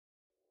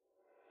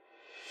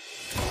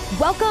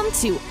Welcome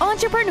to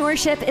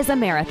Entrepreneurship is a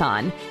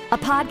Marathon, a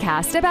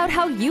podcast about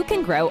how you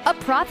can grow a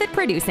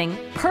profit-producing,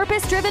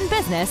 purpose-driven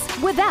business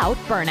without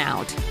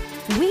burnout.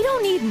 We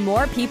don't need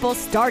more people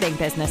starting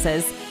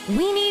businesses.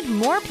 We need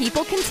more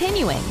people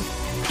continuing.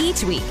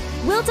 Each week,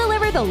 we'll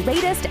deliver the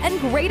latest and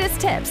greatest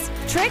tips,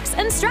 tricks,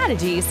 and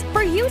strategies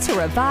for you to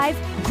revive,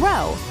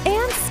 grow,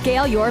 and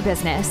scale your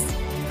business.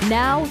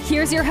 Now,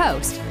 here's your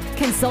host,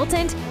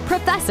 consultant,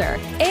 professor,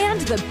 and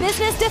the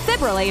business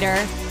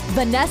defibrillator,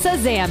 Vanessa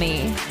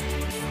Zammi.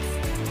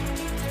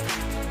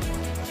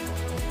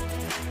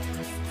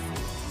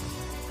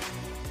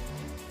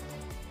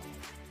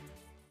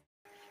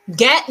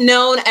 Get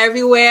known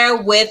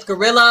everywhere with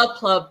Guerrilla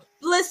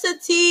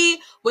Publicity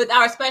with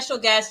our special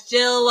guest,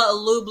 Jill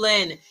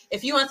Lublin.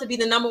 If you want to be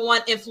the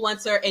 #1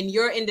 influencer in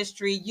your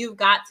industry, you've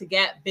got to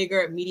get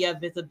bigger media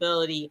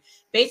visibility.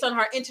 Based on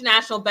her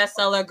international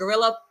bestseller,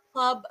 Guerrilla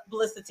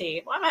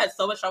Publicity. Well, I've had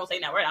so much trouble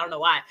saying that word. I don't know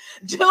why.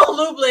 Jill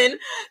Lublin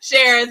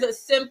shares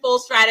simple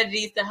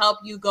strategies to help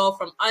you go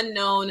from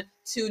unknown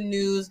to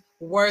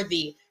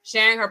newsworthy.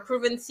 Sharing her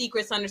proven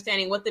secrets to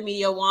understanding what the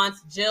media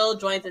wants, Jill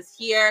joins us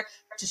here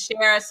to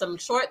share some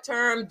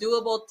short-term,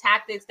 doable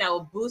tactics that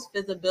will boost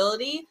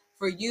visibility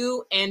for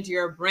you and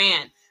your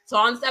brand. So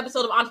on this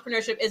episode of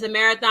Entrepreneurship is a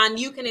Marathon,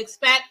 you can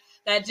expect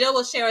that Jill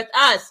will share with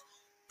us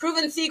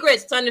proven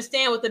secrets to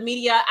understand what the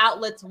media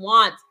outlets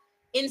want,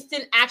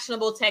 instant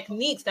actionable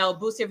techniques that will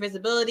boost your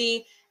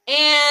visibility,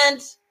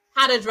 and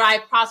how to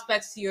drive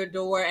prospects to your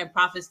door and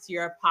profits to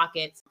your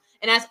pockets.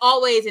 And as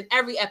always, in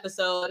every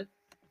episode,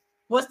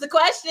 what's the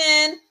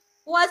question?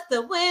 What's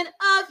the win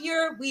of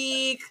your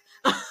week?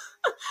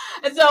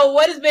 And so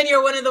what has been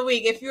your win of the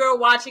week? If you're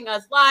watching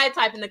us live,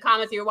 type in the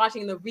comments. If you're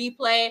watching the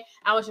replay,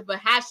 I want you to put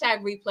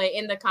 #replay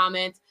in the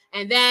comments.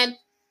 And then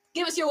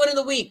give us your win of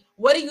the week.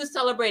 What are you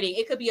celebrating?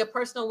 It could be a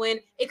personal win.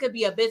 It could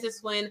be a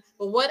business win.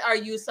 But what are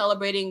you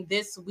celebrating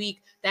this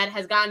week that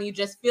has gotten you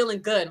just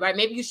feeling good, right?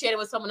 Maybe you shared it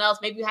with someone else.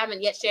 Maybe you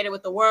haven't yet shared it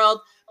with the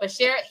world. But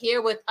share it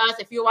here with us.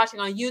 If you're watching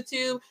on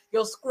YouTube,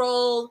 you'll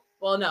scroll.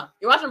 Well, no,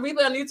 you're watching a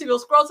replay on YouTube. You'll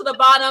scroll to the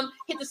bottom,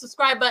 hit the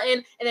subscribe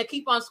button, and then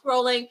keep on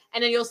scrolling.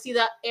 And then you'll see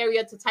the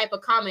area to type a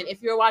comment.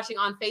 If you're watching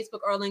on Facebook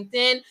or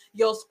LinkedIn,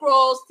 you'll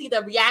scroll, see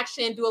the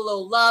reaction, do a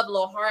little love, a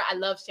little heart. I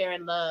love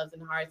sharing loves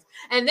and hearts.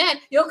 And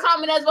then you'll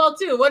comment as well,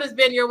 too. What has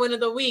been your win of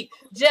the week?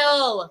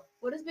 Jill,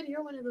 what has been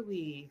your win of the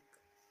week?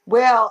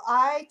 Well,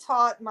 I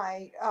taught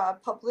my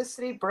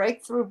publicity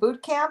breakthrough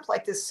boot camp,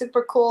 like this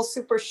super cool,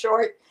 super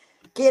short,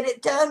 get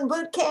it done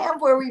boot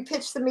camp where we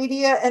pitch the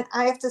media. And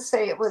I have to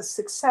say it was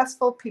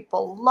successful.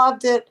 People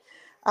loved it.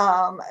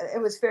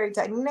 It was very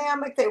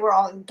dynamic. They were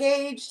all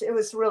engaged. It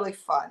was really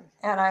fun.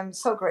 And I'm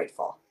so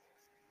grateful.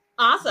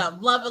 Awesome.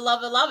 Love it,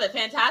 love it, love it.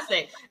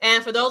 Fantastic.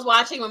 And for those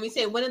watching, when we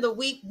say win of the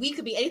week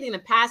could be anything in the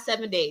past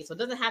 7 days. So it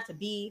doesn't have to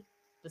be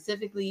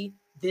specifically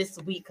this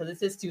week because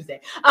this is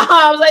Tuesday. So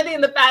I think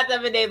in the past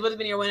 7 days, what has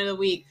been your win of the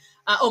week?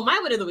 My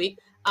win of the week.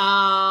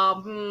 I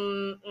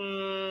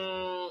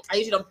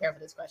usually don't prepare for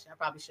this question. I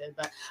probably should,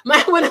 but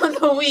my win of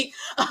the week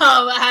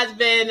has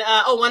been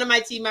one of my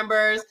team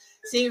members,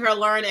 seeing her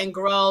learn and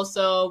grow.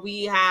 So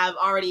we have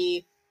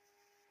already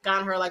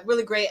gotten her like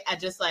really great at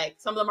just like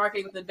some of the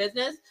marketing with the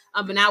business.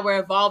 But now we're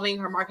evolving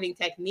her marketing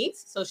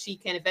techniques so I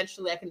can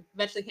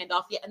eventually hand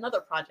off yet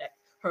another project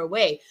her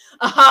way.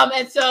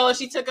 And so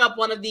she took up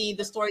one of the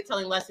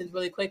storytelling lessons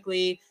really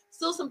quickly.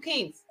 Still some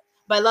kinks,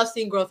 but I love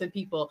seeing growth in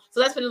people.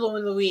 So that's been the win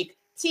of the week.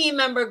 Team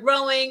member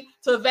growing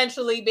to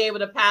eventually be able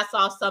to pass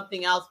off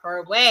something else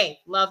her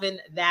way. Loving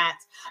that.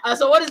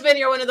 So what has been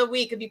your win of the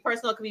week? Could be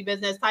personal, could be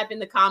business. Type in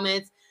the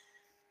comments.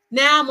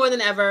 Now more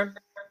than ever,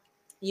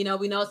 we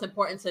know it's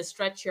important to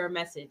stretch your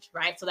message,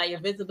 right? So that your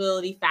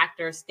visibility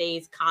factor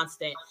stays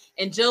constant.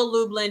 And Jill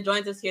Lublin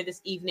joins us here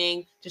this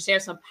evening to share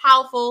some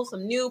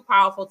new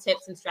powerful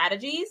tips and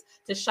strategies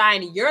to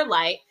shine your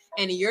light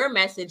and your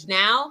message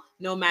now,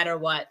 no matter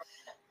what.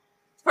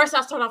 First,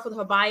 I'll start off with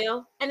her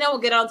bio, and then we'll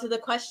get on to the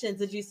questions,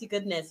 the juicy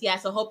goodness. Yeah,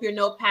 so hope your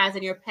notepads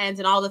and your pens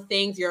and all the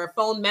things, your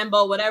phone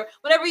memo,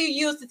 whatever you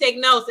use to take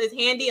notes is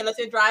handy. Unless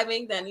you're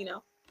driving, then,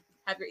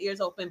 have your ears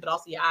open, but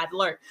also your eyes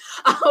alert.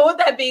 With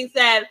that being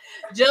said,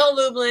 Jill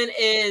Lublin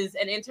is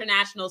an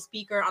international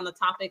speaker on the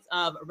topics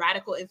of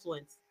radical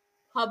influence,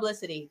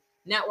 publicity,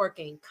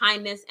 networking,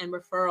 kindness, and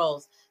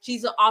referrals.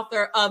 She's the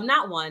author of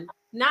not 1,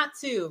 not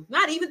 2,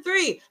 not even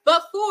 3,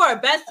 but 4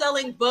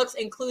 best-selling books,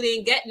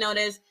 including Get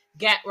Noticed,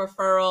 Get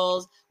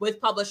Referrals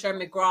with publisher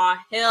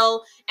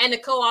McGraw-Hill, and the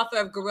co-author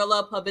of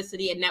Guerrilla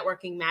Publicity and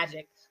Networking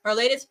Magic. Her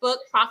latest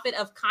book, Profit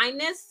of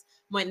Kindness,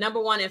 went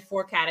 #1 in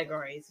 4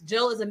 categories.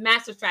 Jill is a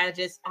master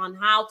strategist on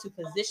how to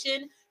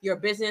position your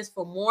business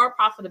for more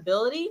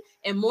profitability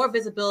and more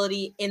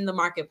visibility in the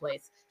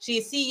marketplace. She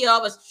is CEO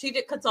of a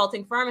strategic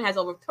consulting firm and has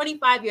over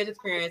 25 years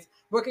experience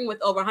working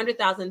with over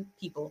 100,000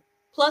 people,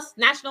 plus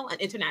national and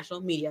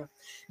international media.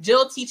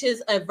 Jill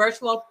teaches a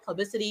virtual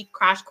publicity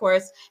crash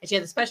course, and she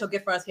has a special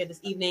gift for us here this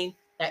evening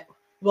that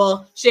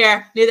will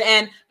share near the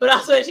end. But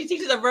also, she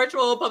teaches a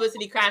virtual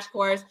publicity crash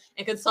course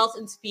and consults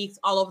and speaks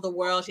all over the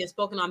world. She has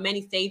spoken on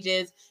many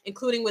stages,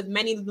 including with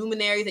many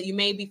luminaries that you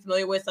may be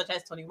familiar with, such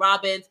as Tony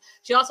Robbins.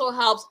 She also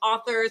helps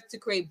authors to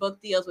create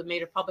book deals with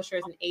major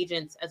publishers and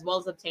agents, as well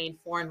as obtain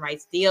foreign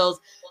rights deals.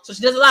 So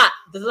she does a lot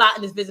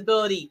in this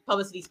visibility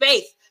publicity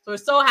space. So we're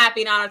so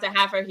happy and honored to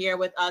have her here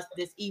with us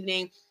this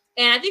evening.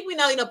 And I think we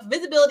know,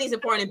 visibility is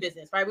important in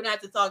business, right? We don't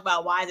have to talk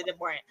about why is it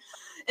important.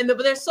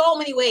 But there's so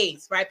many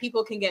ways, right?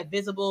 People can get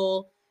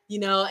visible,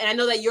 and I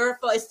know that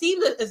it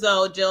seems as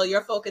though, Jill,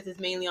 your focus is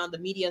mainly on the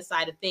media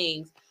side of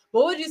things.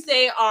 What would you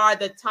say are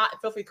the top,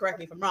 feel free to correct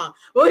me if I'm wrong,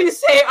 what would you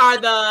say are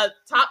the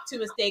top 2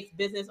 mistakes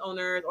business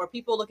owners or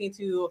people looking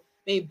to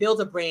maybe build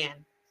a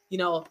brand,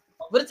 what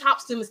are the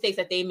top 2 mistakes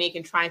that they make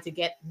in trying to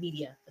get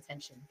media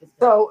attention?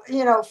 So,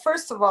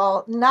 first of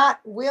all,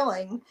 not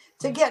willing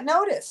to get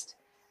noticed.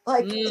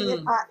 Like,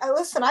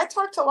 listen, I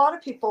talk to a lot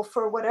of people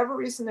for whatever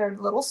reason, they're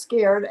a little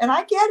scared, and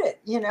I get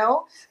it,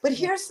 but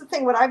here's the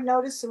thing, what I've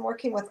noticed in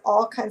working with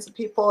all kinds of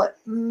people at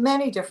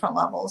many different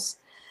levels,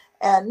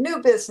 and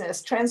new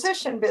business,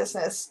 transition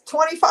business,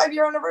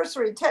 25-year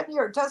anniversary,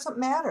 10-year, doesn't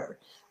matter.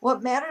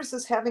 What matters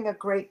is having a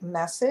great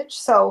message.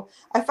 So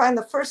I find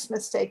the first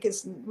mistake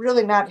is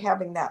really not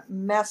having that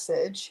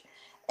message.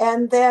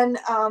 And then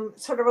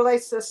sort of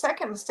relates to the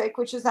second mistake,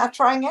 which is not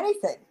trying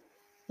anything.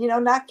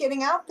 Not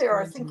getting out there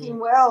or thinking,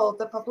 well,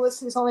 the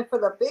publicity is only for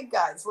the big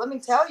guys. Let me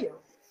tell you,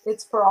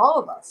 it's for all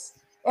of us.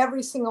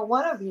 Every single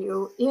one of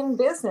you in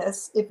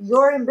business, if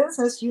you're in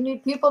business, you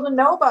need people to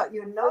know about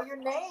you, know your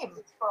name.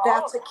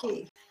 That's a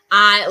key.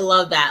 I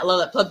love that.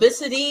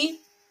 Publicity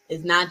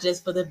is not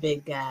just for the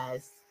big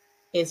guys.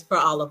 It's for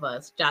all of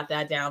us. Jot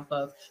that down,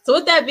 folks. So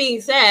with that being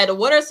said,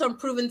 what are some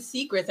proven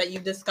secrets that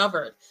you've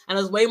discovered? And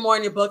there's way more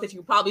in your book that you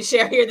can probably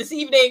share here this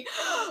evening.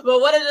 But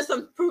what are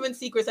some proven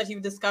secrets that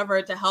you've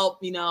discovered to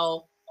help,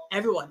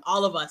 everyone,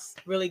 all of us,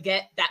 really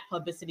get that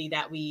publicity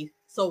that we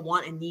so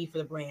want and need for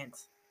the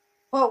brands?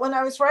 Well, when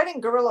I was writing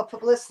Guerrilla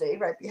Publicity,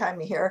 right behind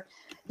me here,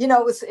 it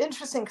was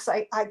interesting because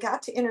I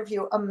got to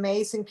interview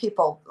amazing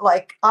people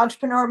like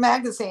Entrepreneur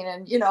Magazine.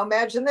 And,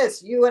 imagine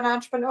this, you an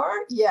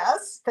entrepreneur?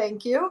 Yes,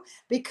 thank you.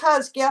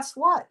 Because guess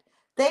what?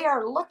 They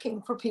are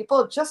looking for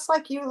people just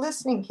like you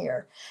listening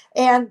here.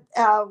 And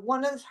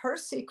one of her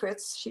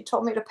secrets, she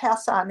told me to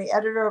pass on, the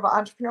editor of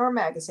Entrepreneur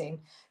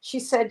Magazine, she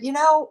said,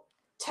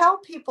 tell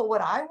people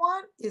what I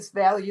want is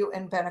value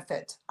and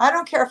benefit. I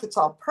don't care if it's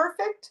all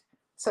perfect.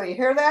 So you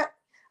hear that?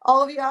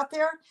 All of you out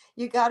there,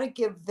 you got to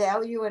give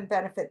value and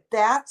benefit.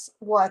 That's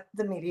what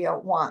the media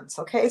wants.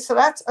 Okay. So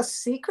that's a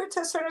secret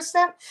to a certain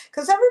extent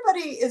because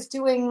everybody is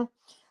doing,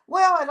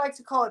 well, I like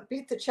to call it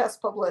beat the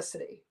chest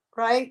publicity,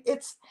 right?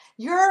 It's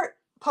your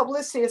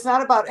publicity is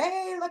not about,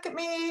 hey, look at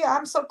me.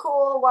 I'm so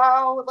cool.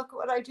 Wow. Look at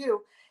what I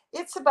do.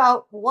 It's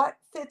about what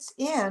fits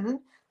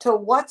in to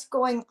what's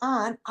going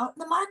on out in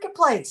the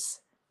marketplace.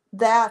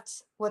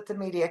 That's what the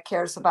media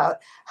cares about.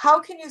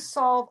 How can you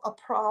solve a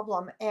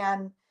problem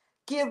and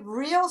give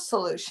real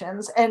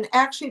solutions and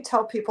actually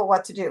tell people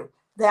what to do?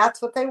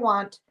 That's what they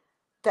want.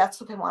 That's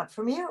what they want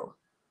from you.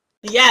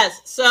 Yes.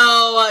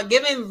 So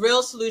giving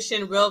real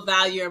solution, real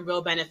value, and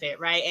real benefit,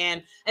 right?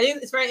 And I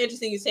think it's very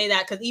interesting you say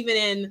that because even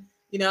in,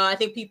 I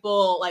think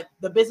people like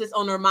the business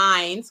owner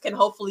minds can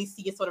hopefully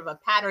see a sort of a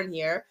pattern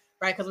here,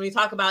 right? Because when we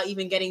talk about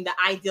even getting the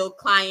ideal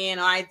client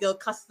or ideal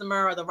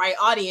customer or the right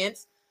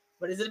audience,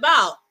 what is it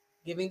about?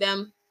 Giving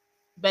them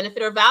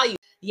benefit or value.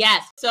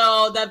 Yes.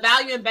 So the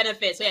value and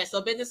benefit. So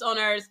so business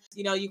owners,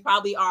 you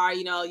probably are,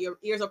 your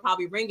ears are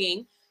probably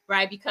ringing,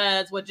 right?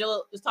 Because what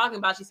Jill was talking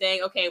about, she's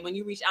saying, okay, when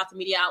you reach out to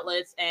media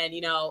outlets and,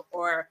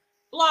 or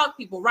blog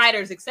people,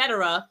 writers,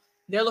 etc.,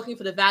 they're looking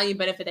for the value and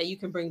benefit that you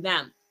can bring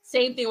them.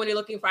 Same thing when you're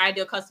looking for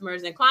ideal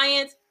customers and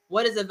clients.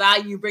 What is the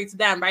value you bring to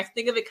them, right?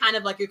 Think of it kind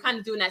of like you're kind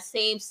of doing that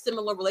same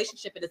similar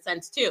relationship in a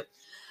sense too.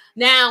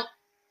 Now,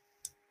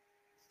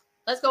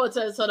 let's go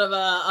into sort of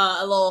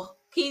a little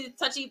key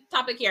touchy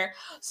topic here.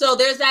 So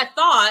there's that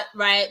thought,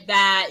 right,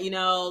 that,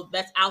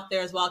 that's out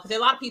there as well. Because there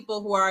are a lot of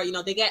people who are,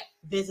 they get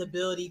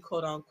visibility,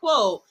 quote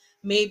unquote.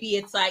 Maybe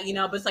it's like,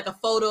 but it's like a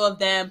photo of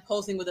them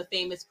posing with a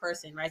famous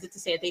person, right? Is it to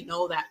say that they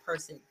know that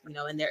person,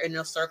 in their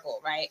inner circle,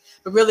 right?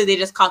 But really they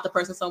just caught the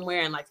person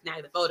somewhere and like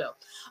snagged the photo.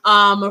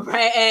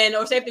 Right. And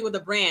or same thing with the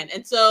brand.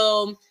 And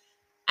so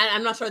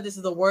I'm not sure if this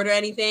is a word or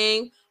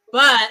anything,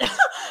 but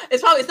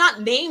it's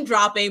not name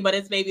dropping, but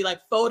it's maybe like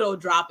photo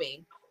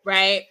dropping,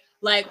 right?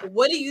 Like,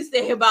 what do you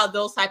say about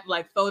those type of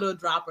like photo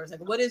droppers?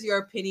 Like, what is your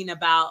opinion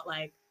about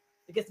like,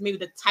 I guess maybe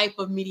the type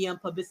of medium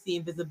publicity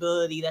and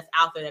visibility that's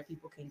out there that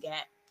people can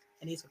get?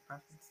 And these are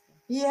preferences.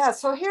 Yeah.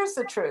 So here's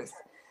the truth.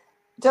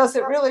 Does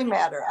it really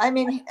matter? I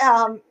mean,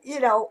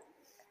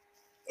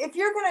 if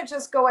you're going to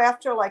just go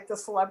after like the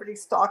celebrity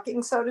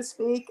stalking, so to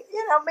speak,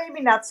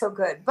 maybe not so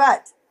good.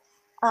 But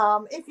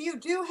if you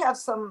do have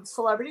some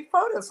celebrity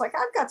photos, like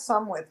I've got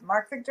some with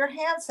Mark Victor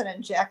Hansen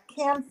and Jack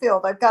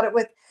Canfield. I've got it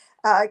with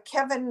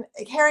Kevin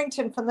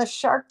Harrington from the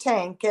Shark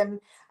Tank, and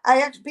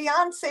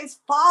Beyonce's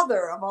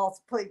father of all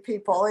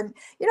people. And,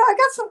 I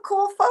got some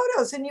cool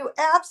photos, and you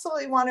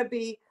absolutely want to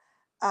be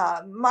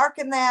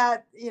marking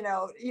that.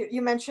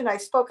 You mentioned I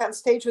spoke on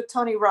stage with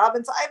Tony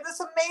Robbins. I have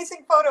this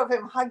amazing photo of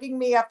him hugging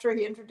me after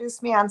he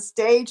introduced me on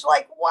stage.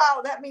 Like,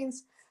 wow, that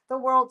means the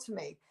world to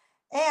me.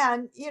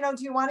 And, do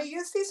you want to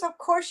use these? Of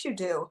course you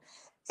do.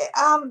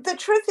 The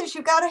truth is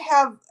you got to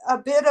have a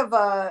bit of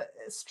a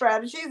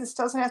strategy. This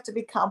doesn't have to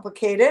be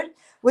complicated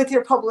with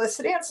your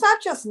publicity. It's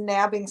not just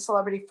nabbing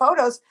celebrity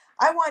photos.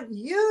 I want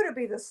you to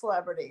be the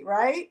celebrity,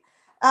 right?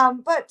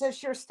 But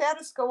does your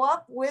status go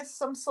up with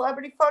some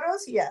celebrity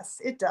photos? Yes,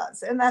 it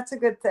does. And that's a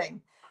good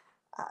thing.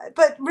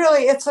 But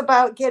really, it's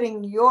about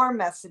getting your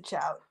message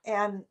out.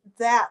 And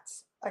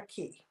that's a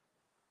key.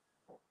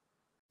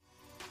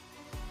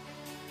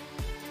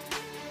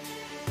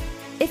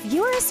 If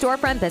you're a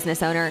storefront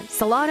business owner,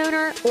 salon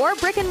owner, or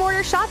brick and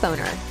mortar shop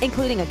owner,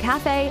 including a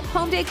cafe,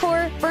 home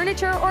decor,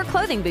 furniture, or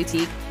clothing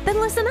boutique, then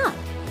listen up.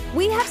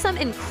 We have some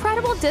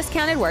incredible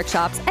discounted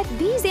workshops at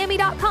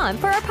vzammy.com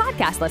for our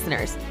podcast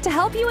listeners to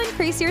help you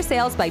increase your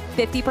sales by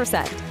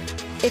 50%.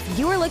 If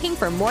you are looking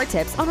for more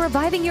tips on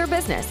reviving your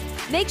business,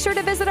 make sure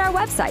to visit our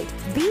website,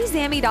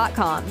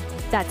 vzammy.com.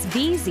 That's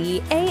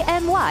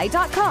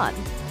vzamy.com.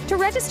 To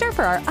register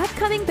for our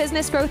upcoming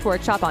business growth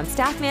workshop on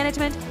staff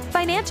management,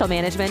 financial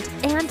management,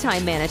 and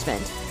time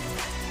management.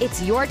 It's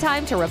your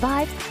time to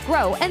revive,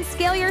 grow, and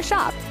scale your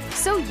shop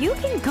so you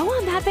can go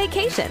on that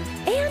vacation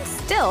and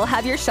still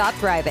have your shop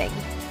thriving.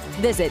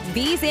 Visit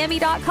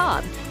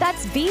vzammy.com.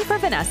 That's V for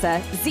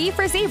Vanessa, Z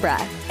for zebra,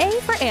 A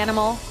for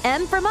animal,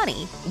 M for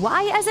money,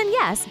 Y as in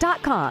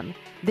yes.com.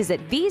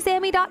 Visit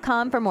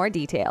vzammy.com for more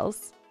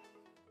details.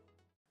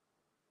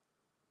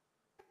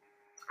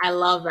 I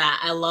love that.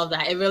 I love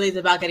that. It really is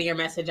about getting your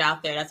message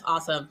out there. That's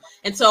awesome.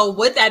 And so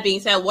with that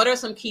being said, what are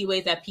some key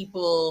ways that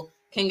people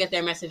can get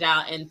their message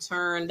out and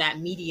turn that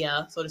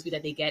media, so to speak,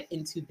 that they get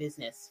into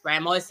business, right?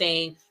 I'm always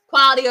saying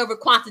quality over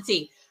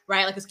quantity,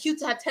 right? Like, it's cute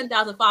to have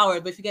 10,000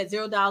 followers, but if you get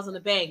 $0 in the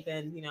bank,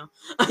 then,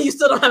 you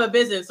still don't have a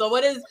business. So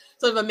what is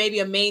sort of maybe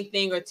a main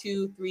thing or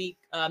 2-3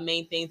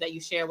 main things that you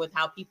share with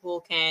how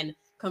people can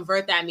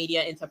convert that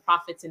media into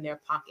profits in their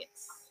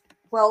pockets?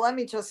 Well, let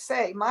me just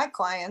say, my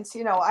clients,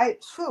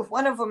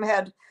 one of them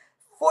had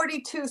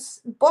 42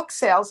 book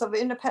sales of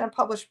independent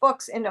published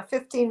books in a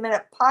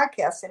 15-minute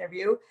podcast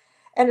interview.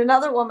 And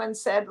another woman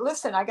said,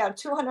 listen, I got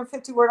a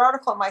 250-word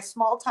article in my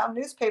small town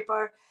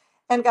newspaper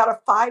and got a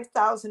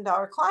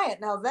 $5,000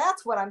 client. Now,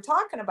 that's what I'm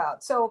talking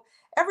about. So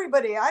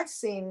everybody I've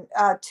seen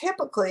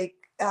typically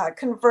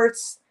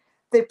converts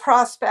the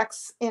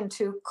prospects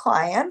into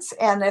clients.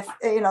 And if,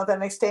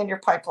 then they stay in your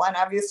pipeline,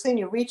 obviously, and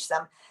you reach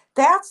them.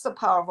 That's the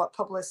power of what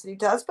publicity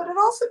does, but it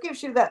also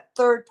gives you that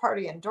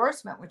third-party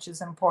endorsement, which is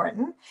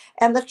important,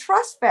 and the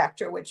trust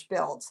factor, which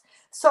builds.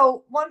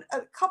 So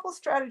a couple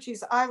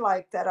strategies I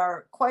like that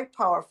are quite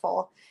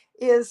powerful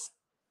is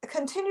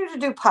continue to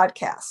do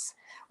podcasts.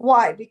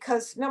 Why?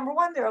 Because number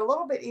one, they're a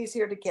little bit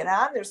easier to get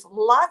on. There's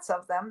lots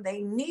of them.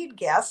 They need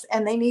guests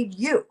and they need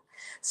you.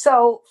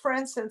 So, for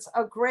instance,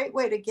 a great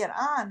way to get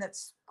on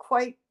that's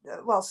quite,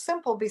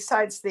 simple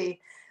besides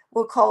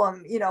we'll call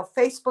them,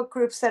 Facebook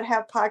groups that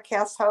have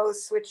podcast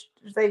hosts, which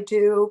they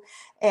do,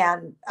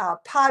 and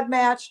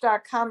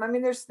podmatch.com. I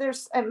mean, there's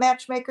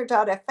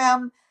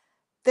matchmaker.fm.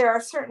 There are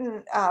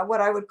certain,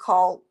 what I would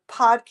call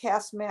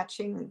podcast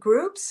matching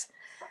groups.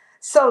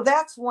 So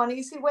that's one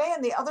easy way.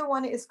 And the other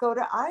one is go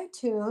to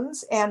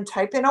iTunes and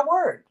type in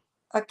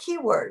a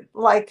keyword,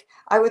 like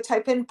I would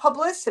type in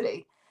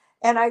publicity,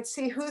 and I'd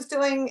see who's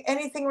doing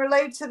anything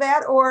related to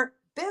that, or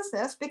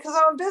business, because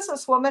I'm a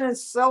businesswoman and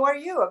so are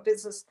you, a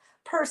business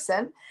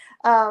person.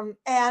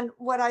 And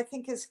what I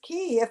think is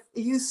key, if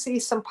you see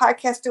some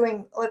podcasts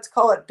doing, let's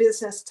call it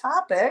business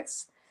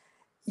topics,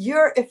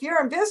 if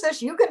you're in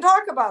business, you can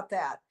talk about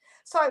that.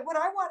 So what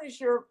I want is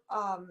your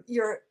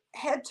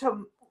head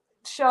to,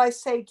 shall I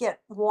say, get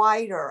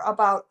wider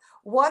about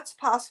what's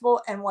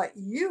possible and what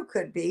you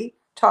could be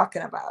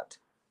talking about.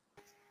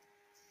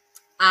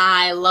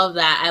 I love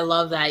that. I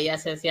love that.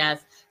 Yes, yes,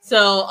 yes.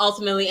 So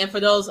ultimately, and for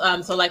those,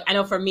 I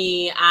know for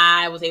me,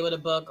 I was able to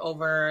book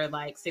over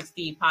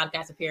 60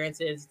 podcast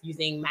appearances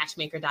using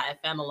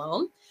matchmaker.fm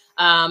alone.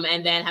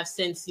 And then have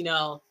since,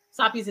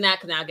 stopped using that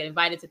because now I get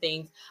invited to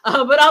things.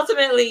 But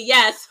ultimately,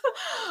 yes,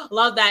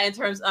 love that in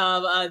terms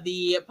of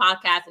the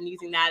podcast and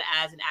using that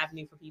as an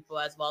avenue for people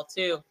as well,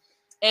 too.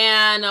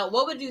 And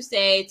what would you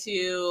say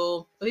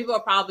to people?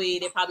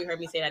 They probably heard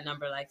me say that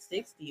number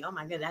 60. Oh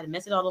my goodness, I had to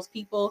message all those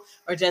people,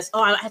 or just,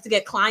 I have to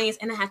get clients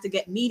and I have to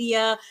get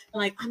media.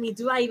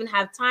 Do I even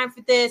have time for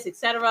this,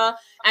 etc.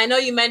 I know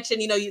you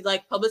mentioned, you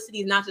publicity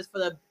is not just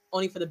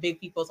only for the big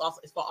people.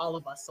 It's for all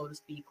of us, so to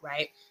speak,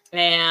 right?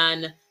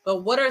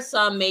 But what are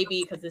some,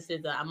 maybe, because this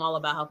is I'm all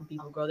about helping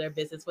people grow their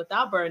business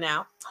without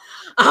burnout.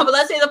 But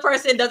let's say the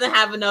person doesn't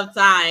have enough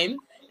time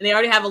and they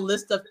already have a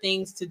list of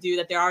things to do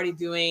that they're already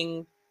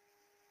doing.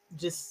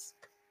 Just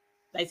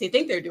like they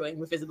think they're doing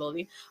with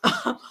visibility.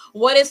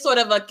 What is sort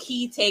of a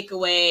key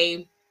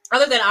takeaway,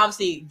 other than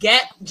obviously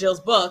get Jill's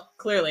book,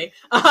 clearly,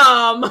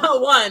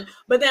 one,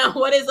 but then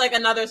what is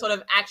another sort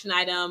of action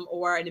item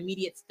or an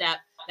immediate step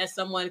that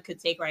someone could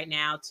take right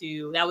now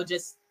that would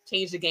just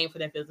change the game for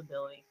their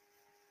visibility?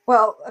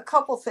 Well, a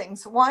couple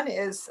things. One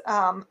is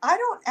I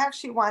don't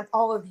actually want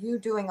all of you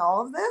doing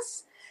all of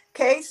this.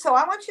 Okay, so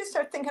I want you to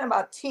start thinking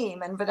about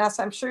team. And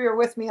Vanessa, I'm sure you're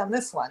with me on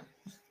this one.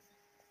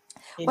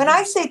 When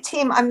I say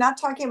team, I'm not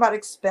talking about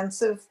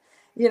expensive,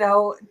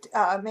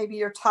 maybe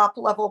your top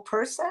level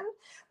person,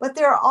 but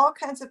there are all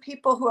kinds of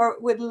people who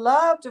would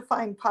love to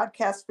find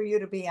podcasts for you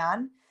to be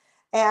on,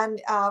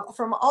 and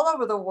from all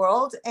over the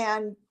world,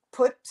 and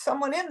put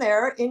someone in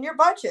there in your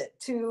budget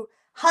to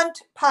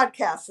hunt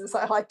podcasts, as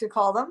I like to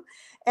call them,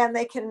 and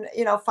they can,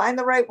 find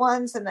the right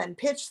ones and then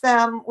pitch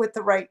them with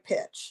the right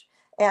pitch.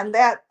 And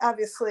that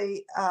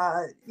obviously,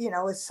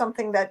 is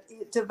something that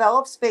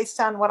develops based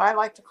on what I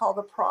like to call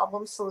the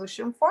problem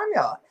solution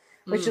formula,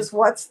 which is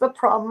what's the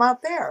problem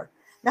out there.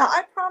 Now,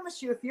 I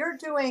promise you, if you're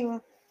doing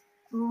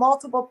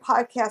multiple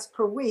podcasts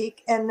per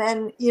week, and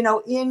then,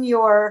 in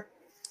your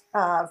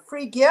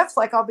free gifts,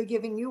 like I'll be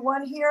giving you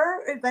one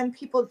here, then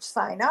people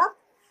sign up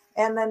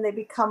and then they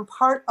become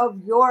part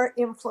of your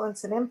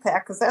influence and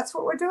impact, because that's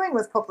what we're doing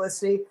with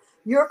Publicity.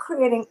 You're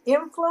creating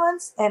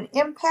influence and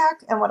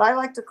impact, and what I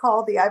like to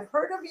call the I've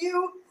heard of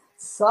you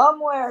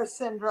somewhere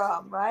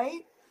syndrome,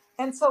 right?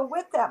 And so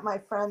with that, my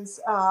friends,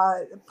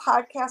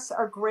 podcasts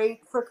are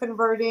great for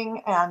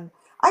converting. And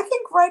I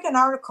think write an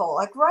article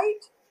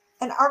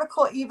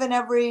even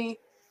every,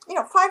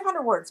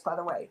 500 words, by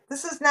the way.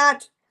 This is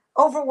not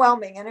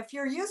overwhelming. And if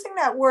you're using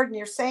that word and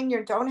you're saying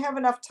you don't have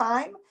enough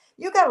time,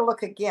 you got to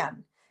look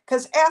again.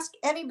 Because ask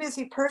any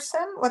busy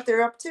person what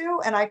they're up to,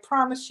 and I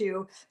promise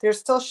you, they're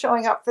still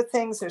showing up for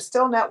things. They're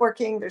still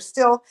networking. They're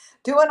still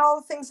doing all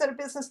the things that a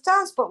business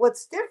does. But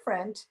what's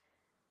different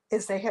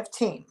is they have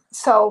team.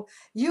 So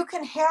you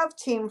can have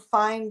team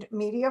find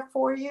media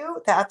for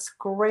you. That's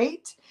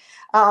great.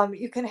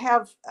 You can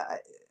have,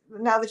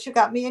 now that you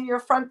got me in your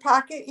front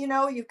pocket,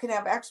 you can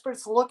have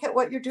experts look at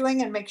what you're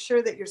doing and make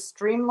sure that you're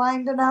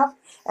streamlined enough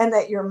and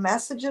that your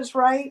message is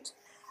right.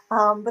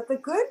 But the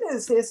good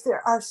news is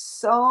there are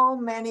so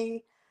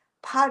many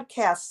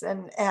podcasts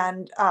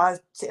and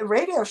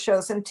radio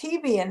shows and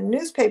TV and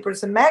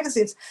newspapers and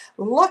magazines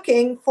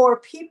looking for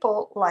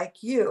people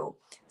like you.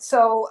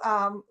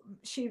 So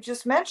she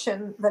just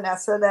mentioned,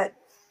 Vanessa, that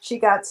she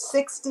got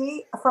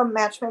 60 from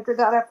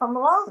matchmaker.fm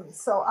alone.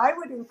 So I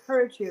would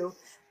encourage you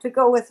to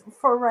go with,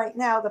 for right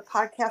now, the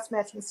podcast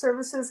matching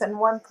services, and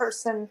one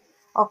person,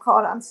 I'll call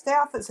it on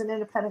staff, as an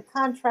independent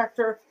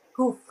contractor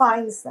who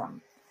finds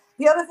them.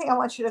 The other thing I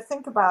want you to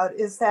think about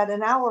is that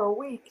an hour a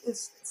week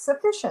is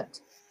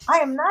sufficient. I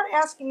am not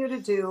asking you to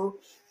do,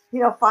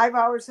 5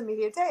 hours of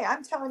media a day.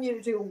 I'm telling you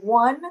to do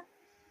 1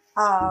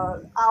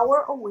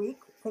 hour a week.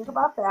 Think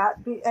about that.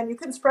 And you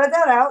can spread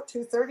that out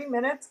to 30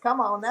 minutes. Come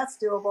on, that's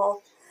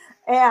doable.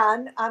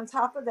 And on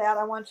top of that,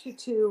 I want you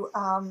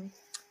to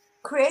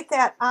create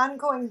that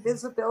ongoing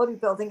visibility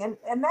building.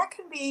 And that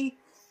can be,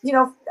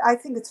 I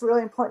think it's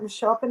really important to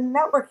show up in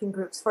networking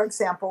groups, for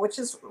example, which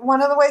is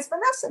one of the ways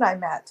Vanessa and I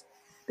met.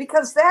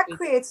 Because that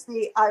creates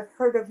the I've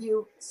heard of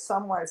you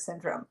somewhere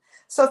syndrome.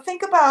 So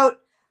think about,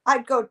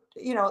 I'd go,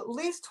 at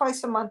least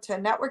twice a month to a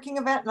networking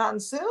event, and on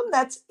Zoom.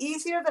 That's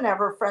easier than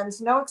ever, friends.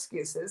 No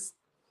excuses.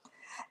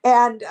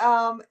 And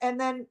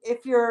then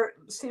if you're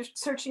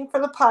searching for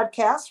the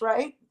podcast,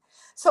 right?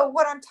 So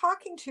what I'm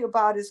talking to you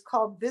about is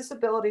called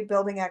visibility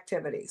building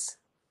activities.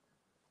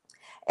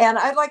 And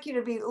I'd like you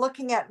to be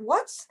looking at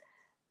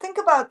think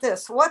about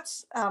this,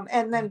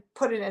 and then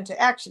put it into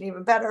action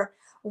even better.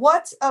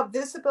 What's a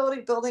visibility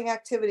building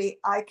activity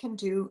I can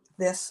do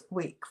this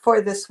week?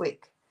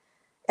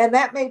 And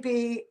that may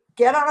be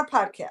get on a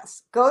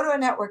podcast, go to a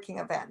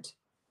networking event.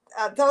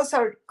 Those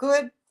are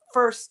good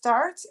first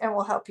starts and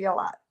will help you a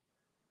lot.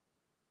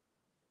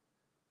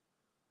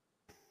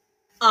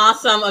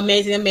 Awesome.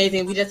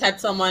 Amazing. We just had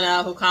someone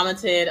who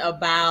commented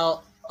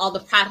about all the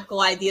practical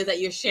ideas that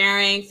you're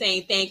sharing,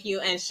 saying thank you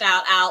and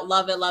shout out.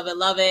 Love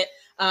it.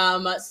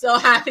 So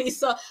happy.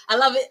 So I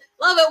love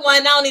it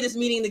when not only just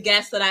meeting the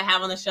guests that I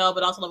have on the show,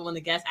 but also love it when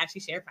the guests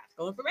actually share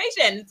practical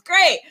information. It's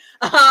great.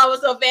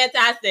 So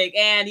fantastic.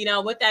 And,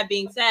 with that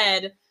being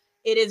said,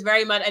 it is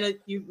very much, I know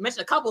you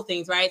mentioned a couple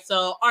things, right?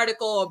 So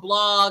article or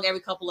blog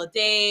every couple of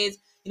days,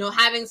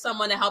 having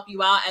someone to help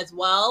you out as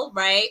well,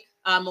 right?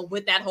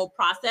 With that whole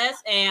process.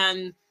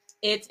 And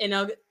it's,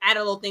 add a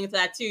little thing to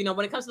that too.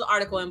 When it comes to the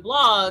article and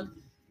blog,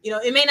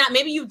 it may not,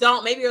 maybe you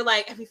don't, maybe you're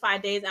like every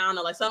 5 days. I don't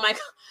know. Like some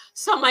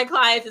of my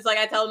clients, it's like,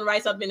 I tell them to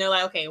write something. They're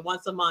like, okay,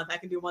 once a month, I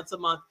can do once a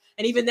month.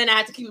 And even then I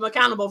have to keep them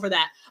accountable for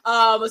that.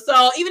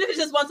 So even if it's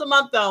just once a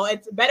month though,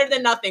 it's better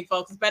than nothing,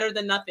 folks. It's better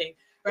than nothing.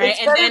 Right.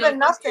 It's better than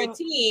nothing. Your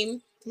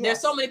team, yes. There's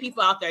so many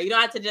people out there. You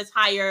don't have to just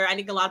hire. I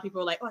think a lot of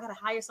people are like, oh, I got to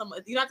hire someone.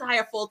 You don't have to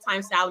hire a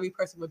full-time salary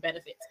person with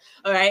benefits.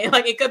 All right.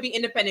 Like it could be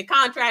independent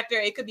contractor.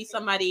 It could be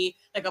somebody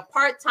like a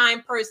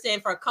part-time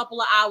person for a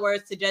couple of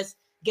hours to just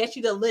get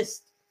you the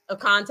list of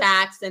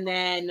contacts, and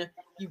then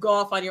you go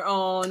off on your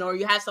own, or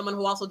you have someone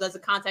who also does the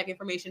contact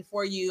information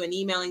for you and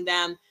emailing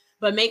them,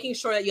 but making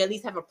sure that you at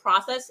least have a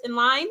process in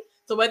line.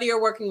 So whether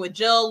you're working with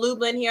Jill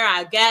Lublin here,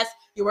 I guess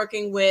you're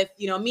working with,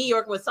 me, you're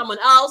working with someone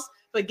else,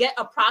 but get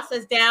a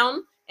process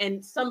down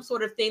and some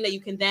sort of thing that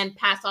you can then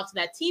pass off to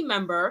that team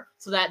member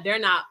so that they're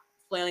not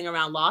flailing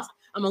around lost.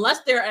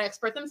 Unless they're an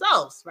expert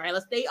themselves, right?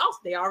 Unless they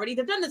already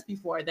have done this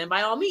before, then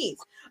by all means,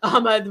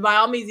 let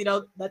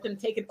them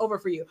take it over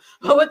for you.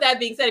 But with that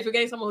being said, if you're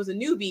getting someone who's a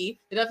newbie,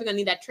 they're definitely gonna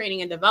need that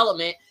training and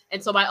development.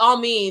 And so by all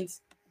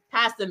means,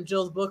 pass them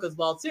Jill's book as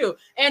well too,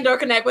 and or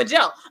connect with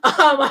Jill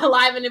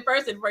live and in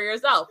person for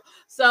yourself.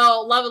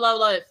 So love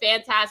it,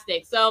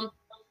 fantastic. So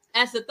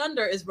as the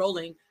thunder is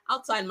rolling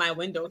outside my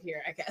window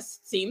here, I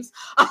guess it seems.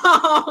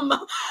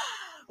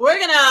 We're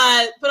going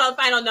to put on a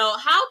final note.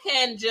 How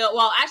can Jill,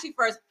 well, actually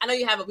first, I know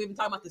we've been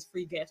talking about this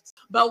free gift,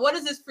 but what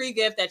is this free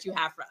gift that you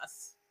have for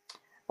us?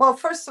 Well,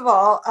 first of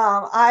all,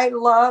 I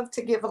love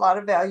to give a lot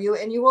of value,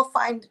 and you will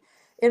find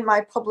in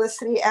my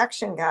publicity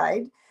action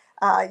guide,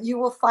 you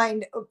will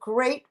find a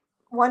great,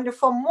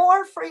 wonderful,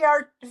 more free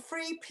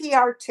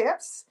PR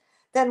tips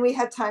than we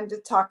had time to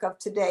talk of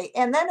today.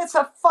 And then it's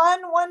a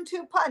fun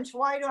 1-2 punch.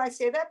 Why do I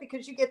say that?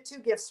 Because you get 2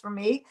 gifts from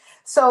me.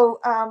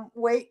 So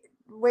wait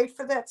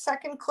for that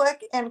second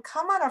click and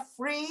come on a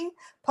free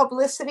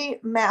publicity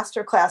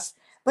masterclass.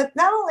 But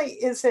not only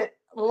is it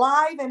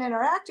live and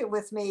interactive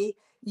with me,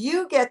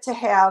 you get to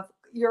have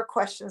your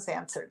questions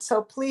answered.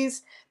 So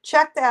please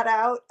check that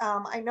out.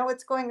 I know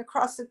it's going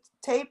across the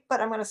tape, but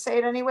I'm going to say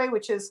it anyway,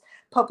 which is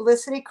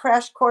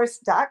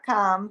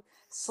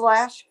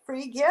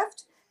publicitycrashcourse.com/free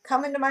gift.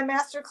 Come into my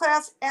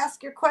masterclass,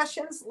 ask your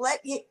questions.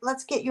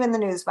 Let's get you in the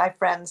news, my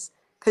friends,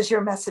 because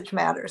your message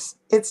matters.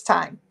 It's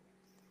time.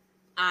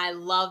 I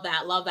love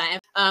that.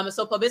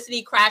 So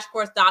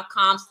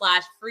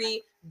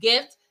publicitycrashcourse.com/free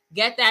gift.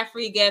 Get that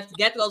free gift.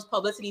 Get those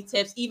publicity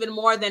tips, even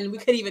more than we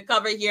could even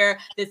cover here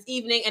this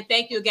evening. And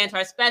thank you again to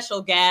our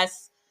special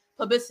guest,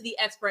 publicity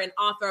expert and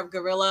author of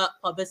Guerrilla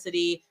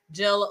Publicity,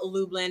 Jill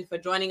Lublin, for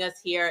joining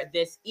us here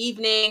this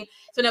evening.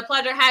 It's been a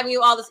pleasure having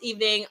you all this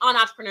evening on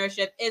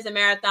Entrepreneurship is a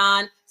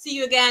Marathon. See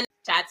you again.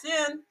 Chat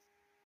soon.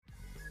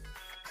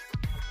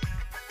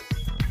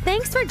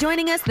 Thanks for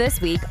joining us this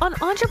week on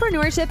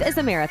Entrepreneurship is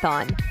a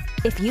Marathon.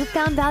 If you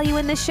found value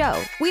in this show,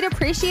 we'd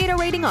appreciate a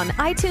rating on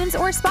iTunes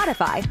or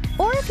Spotify,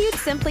 or if you'd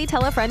simply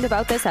tell a friend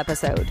about this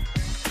episode.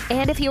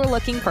 And if you are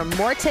looking for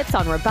more tips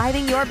on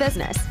reviving your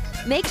business,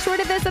 make sure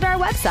to visit our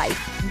website,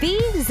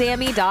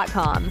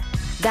 bzamy.com.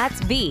 That's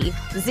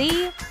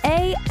bzamy.com.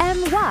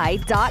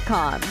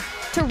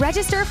 To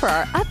register for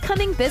our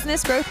upcoming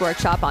business growth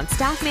workshop on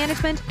staff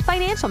management,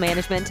 financial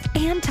management,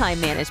 and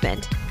time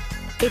management.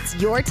 It's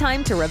your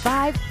time to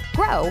revive,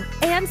 grow,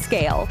 and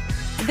scale.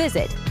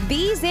 Visit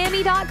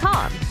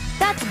bzamy.com.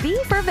 That's B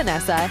for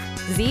Vanessa,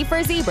 Z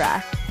for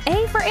zebra,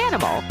 A for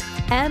animal,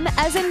 M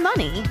as in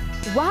money,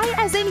 Y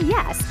as in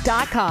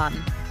yes.com.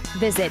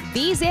 Visit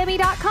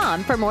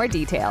bzamy.com for more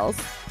details.